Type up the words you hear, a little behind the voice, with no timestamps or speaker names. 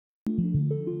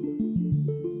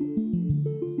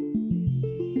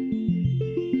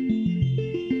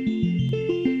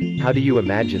How do you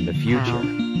imagine the future?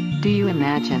 How do you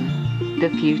imagine the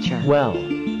future? Well,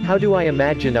 how do I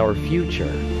imagine our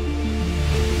future?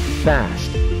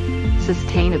 Fast,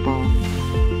 Sustainable.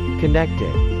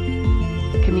 connected,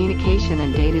 Communication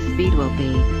and data speed will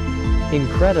be.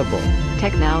 incredible.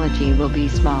 Technology will be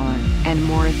smaller and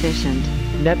more efficient.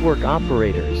 Network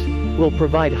operators will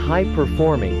provide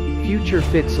high-performing,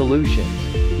 future-fit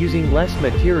solutions, using less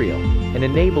material, and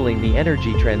enabling the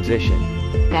energy transition.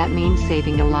 That means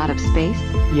saving a lot of space.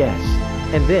 Yes,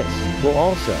 and this will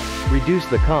also reduce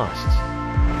the costs.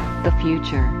 The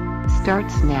future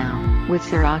starts now with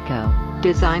Sirocco,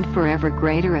 designed for ever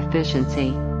greater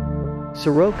efficiency.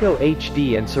 Sirocco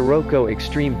HD and Sirocco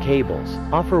Extreme cables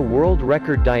offer world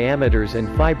record diameters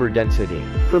and fiber density,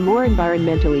 For more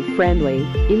environmentally friendly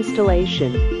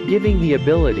installation, giving the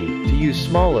ability to use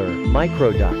smaller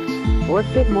microducts. or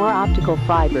fit more optical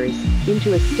fibers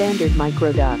into a standard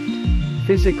microduct.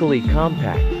 Physically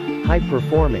compact,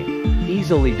 high-performing,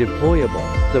 easily deployable,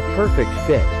 the perfect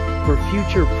fit for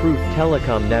future-proof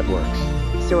telecom networks.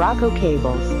 Sirocco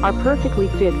cables are perfectly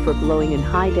fit for blowing in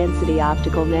high-density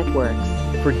optical networks.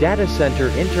 For data center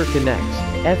interconnects,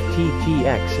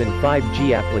 FTTX and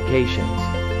 5G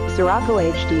applications. Sirocco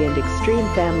HD and Extreme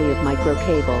family of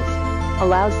microcables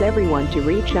allows everyone to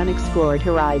reach unexplored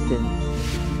horizons.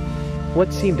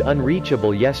 What seemed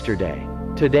unreachable yesterday,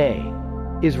 today,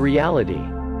 is reality.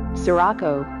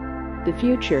 Sirocco, the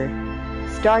future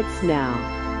starts now.